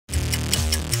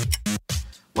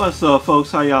What's up,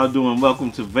 folks? How y'all doing?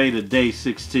 Welcome to V.E.D.A Day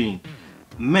 16.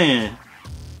 Man,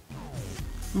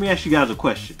 let me ask you guys a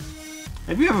question.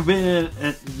 Have you ever been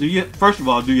first of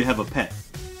all, do you have a pet?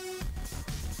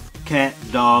 Cat,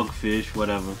 dog, fish,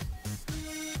 whatever.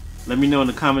 Let me know in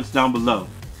the comments down below.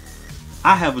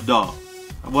 I have a dog.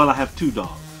 Well, I have two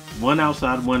dogs. One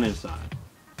outside, one inside.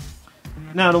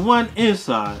 Now, the one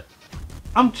inside,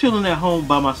 I'm chilling at home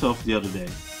by myself the other day.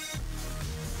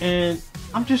 And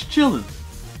I'm just chilling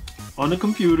on the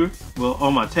computer, well,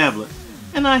 on my tablet,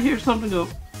 and I hear something go,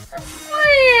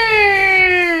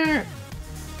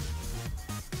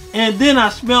 and then I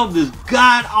smelled this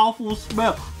god-awful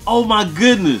smell. Oh my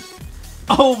goodness.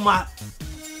 Oh my,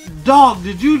 dog,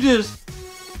 did you just,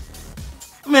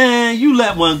 man, you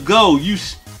let one go. You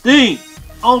stink.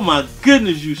 Oh my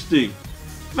goodness, you stink.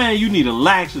 Man, you need a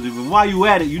laxative, and while you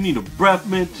at it, you need a breath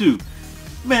mint too.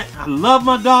 Man, I love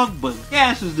my dog, but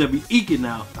gases that be eking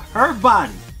out her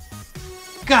body.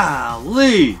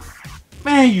 Golly.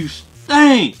 Man, you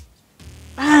stink.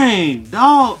 Dang,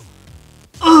 dog.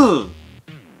 Ugh.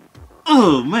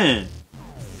 Oh, man.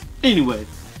 Anyway,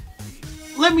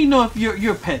 let me know if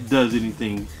your pet does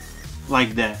anything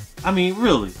like that. I mean,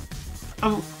 really.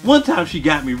 One time she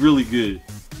got me really good.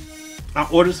 I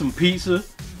ordered some pizza.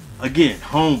 Again,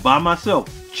 home by myself,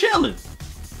 chilling,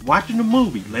 watching the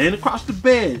movie, laying across the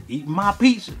bed, eating my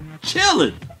pizza,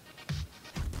 chilling.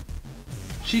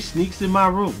 She sneaks in my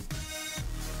room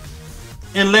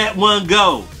and let one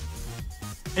go.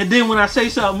 And then when I say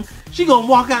something, she gonna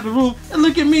walk out the room and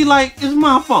look at me like it's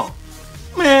my fault.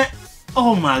 Man,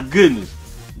 oh my goodness.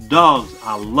 Dogs,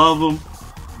 I love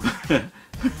them.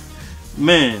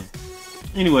 Man.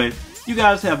 Anyway, you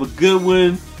guys have a good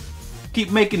one.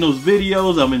 Keep making those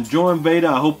videos. I'm enjoying V.E.D.A.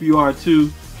 I hope you are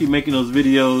too. Keep making those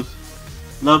videos.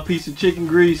 Love, peace, and chicken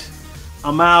grease.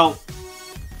 I'm out.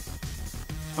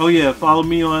 Oh yeah, follow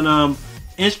me on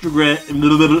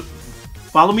Instagram.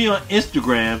 Follow me on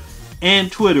Instagram and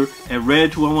Twitter at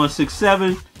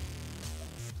Reg1167.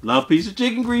 Love, peace, and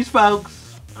chicken grease,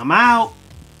 folks. I'm out.